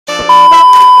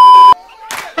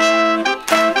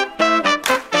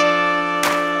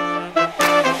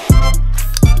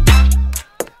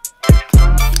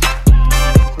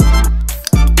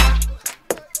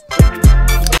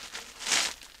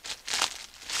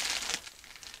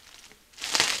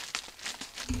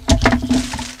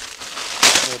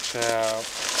this out.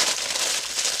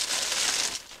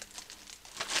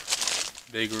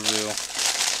 Big reveal.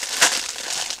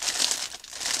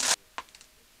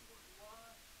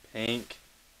 Pink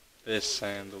fish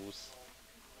sandals.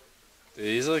 Dude,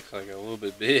 these look like a little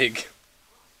bit big.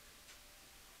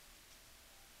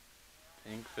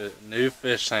 Pink fish, new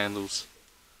fish sandals.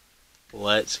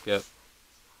 Let's go.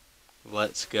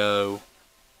 Let's go.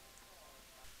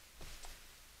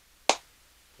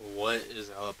 What is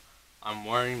up? I'm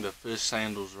wearing the fish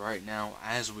sandals right now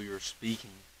as we are speaking.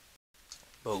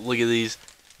 But look at these.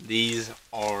 These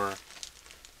are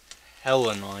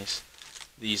hella nice.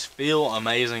 These feel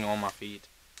amazing on my feet.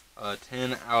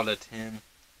 10 out of 10.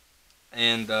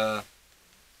 And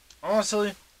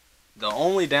honestly, the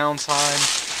only downside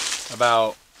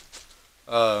about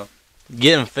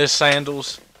getting fish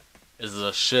sandals is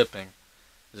the shipping.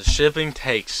 The shipping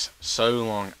takes so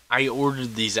long. I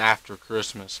ordered these after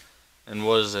Christmas, and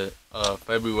was it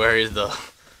February the?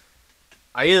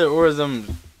 I either ordered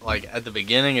them like at the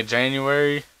beginning of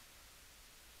January,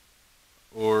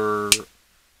 or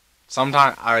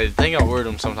sometime. I think I ordered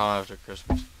them sometime after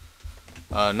Christmas.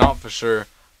 Not for sure,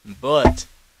 but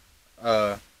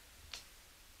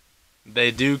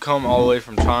they do come all the way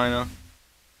from China,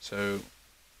 so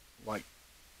like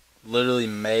literally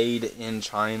made in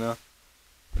China.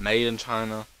 Made in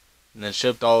China, and then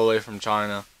shipped all the way from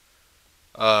China.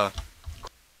 I'm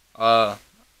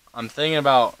thinking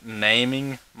about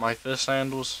naming my fish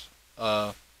sandals.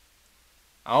 I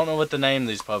don't know what to name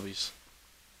these puppies.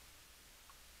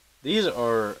 These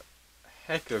are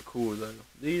hecka cool though.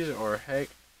 These are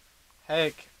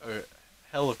hella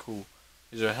cool.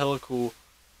 These are hella cool.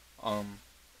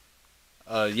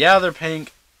 Yeah, they're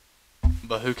pink,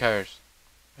 but who cares?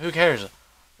 Who cares?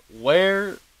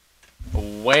 Wear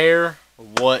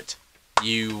what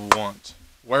you want.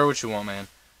 Wear what you want, man.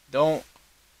 You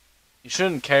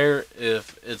shouldn't care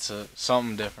if it's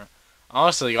something different. I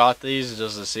honestly got these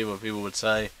just to see what people would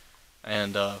say,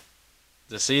 and to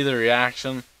see the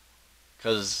reaction,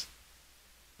 because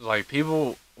like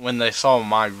people, when they saw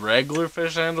my regular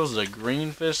fish sandals, the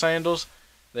green fish sandals,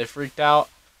 they freaked out.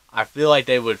 I feel like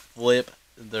they would flip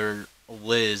their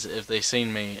lids if they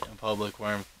seen me in public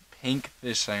wearing pink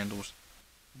fish sandals.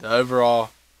 The overall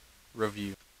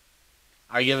review,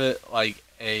 I give it like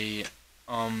a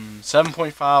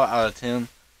 7.5 out of 10,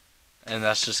 and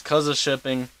that's just cause of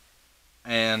shipping.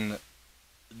 And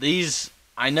these,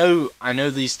 I know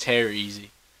these tear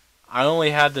easy. I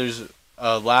only had those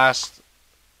last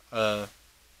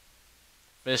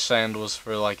fish sandals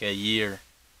for like a year,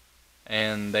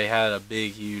 and they had a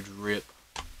big huge rip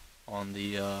on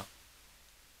the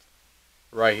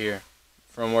right here,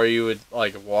 from where you would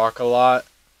like walk a lot.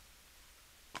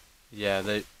 Yeah,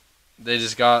 they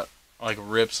just got like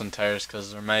rips and tears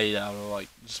because they're made out of like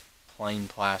just plain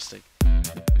plastic.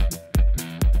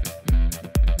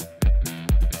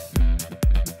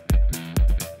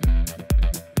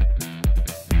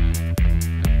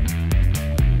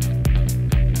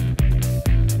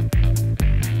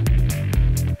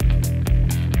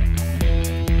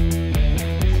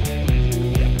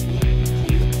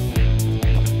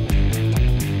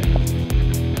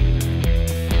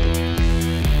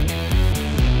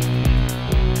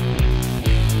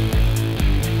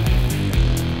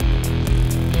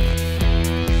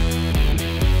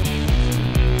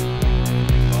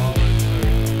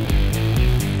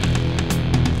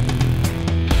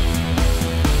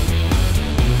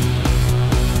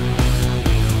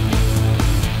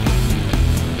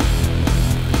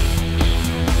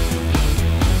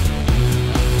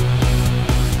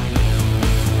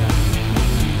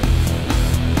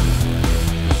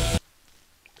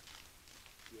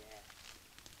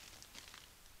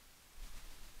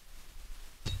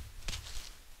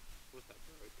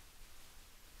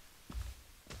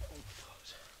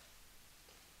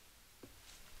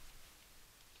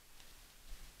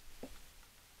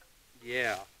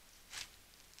 Yeah.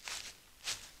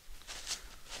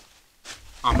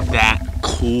 I'm that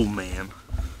cool, man.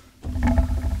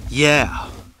 Yeah.